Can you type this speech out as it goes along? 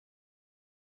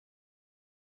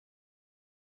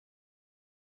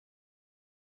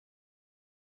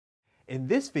In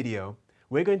this video,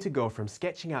 we're going to go from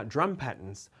sketching out drum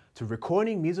patterns to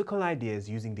recording musical ideas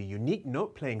using the unique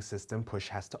note playing system Push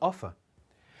has to offer.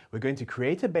 We're going to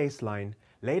create a bass line,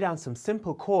 lay down some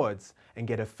simple chords, and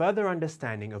get a further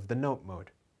understanding of the note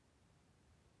mode.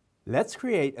 Let's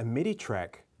create a MIDI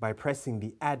track by pressing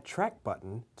the Add Track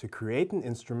button to create an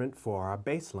instrument for our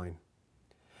bass line.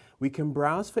 We can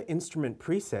browse for instrument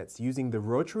presets using the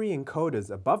rotary encoders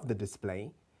above the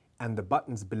display and the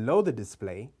buttons below the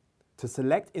display to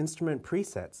select instrument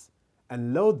presets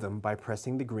and load them by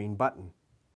pressing the green button.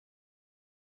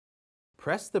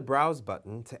 Press the Browse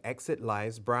button to exit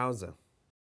Live's browser.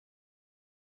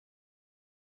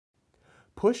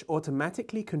 Push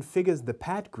automatically configures the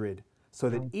pad grid so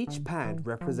that each pad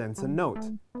represents a note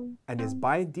and is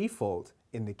by default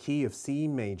in the key of C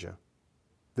major.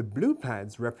 The blue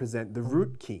pads represent the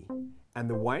root key, and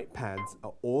the white pads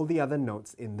are all the other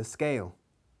notes in the scale.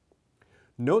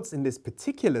 Notes in this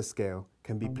particular scale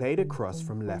can be played across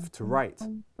from left to right,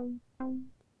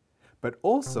 but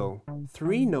also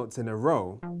 3 notes in a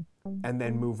row, and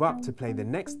then move up to play the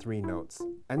next 3 notes,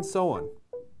 and so on.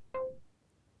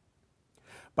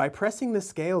 By pressing the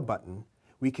Scale button,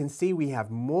 we can see we have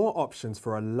more options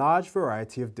for a large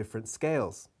variety of different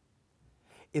scales.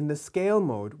 In the Scale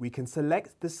mode, we can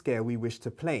select the scale we wish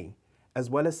to play, as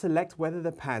well as select whether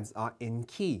the pads are in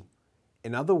key.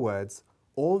 In other words,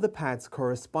 all the pads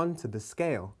correspond to the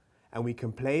scale, and we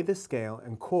can play the scale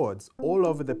and chords all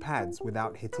over the pads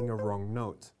without hitting a wrong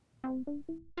note.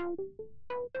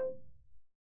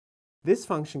 This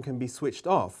function can be switched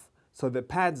off, so that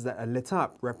pads that are lit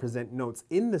up represent notes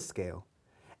in the scale,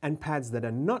 and pads that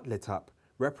are not lit up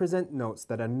represent notes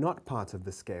that are not part of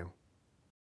the scale.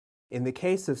 In the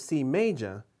case of C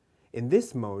major, in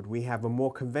this mode we have a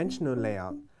more conventional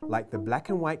layout like the black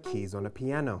and white keys on a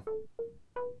piano.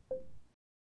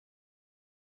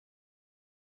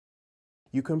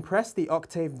 You can press the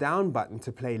octave down button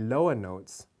to play lower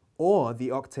notes or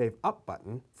the octave up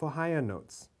button for higher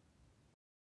notes.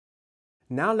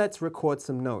 Now let's record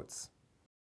some notes.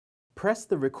 Press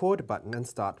the Record button and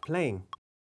start playing.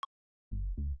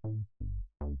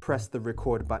 Press the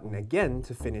Record button again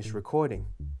to finish recording.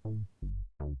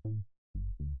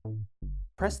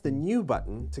 Press the New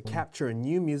button to capture a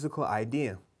new musical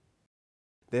idea.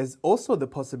 There's also the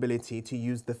possibility to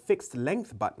use the Fixed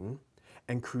Length button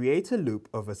and create a loop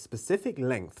of a specific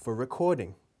length for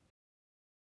recording.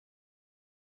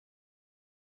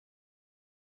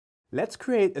 Let's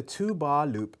create a 2-bar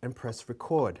loop and press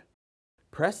Record.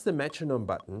 Press the metronome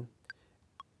button.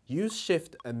 Use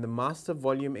Shift and the master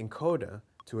volume encoder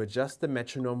to adjust the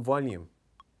metronome volume.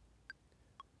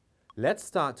 Let's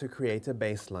start to create a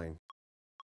bass line.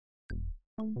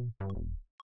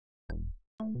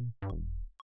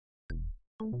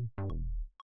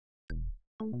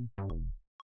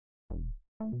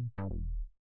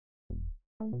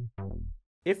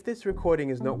 If this recording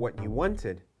is not what you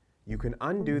wanted, you can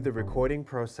undo the recording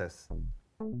process.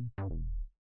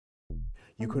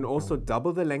 You can also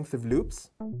double the length of loops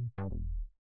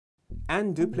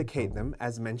and duplicate them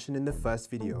as mentioned in the first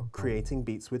video, creating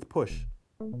beats with Push.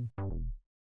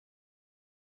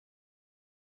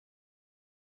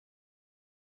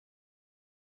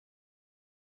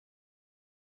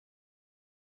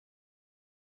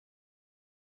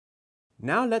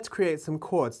 Now let's create some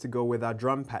chords to go with our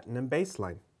drum pattern and bass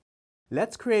line.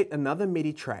 Let's create another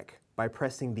MIDI track by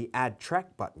pressing the Add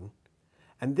Track button,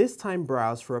 and this time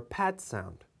browse for a pad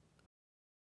sound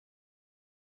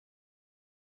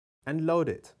and load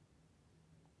it.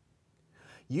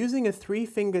 Using a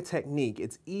 3-finger technique,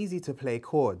 it's easy to play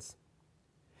chords.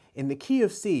 In the key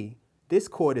of C, this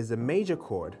chord is a major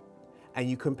chord, and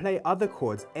you can play other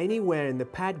chords anywhere in the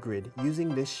pad grid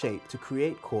using this shape to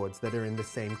create chords that are in the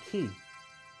same key.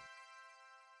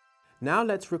 Now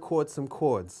let's record some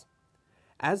chords.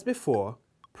 As before,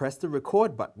 press the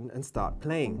Record button and start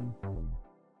playing.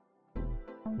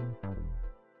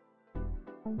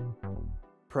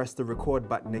 Press the Record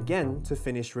button again to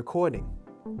finish recording.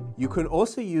 You can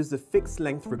also use the Fixed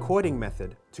Length recording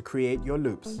method to create your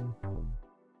loops.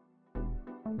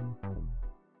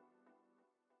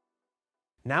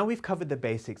 Now we've covered the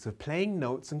basics of playing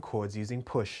notes and chords using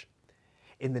Push.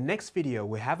 In the next video,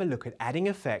 we'll have a look at adding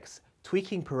effects,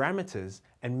 tweaking parameters,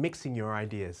 and mixing your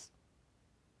ideas.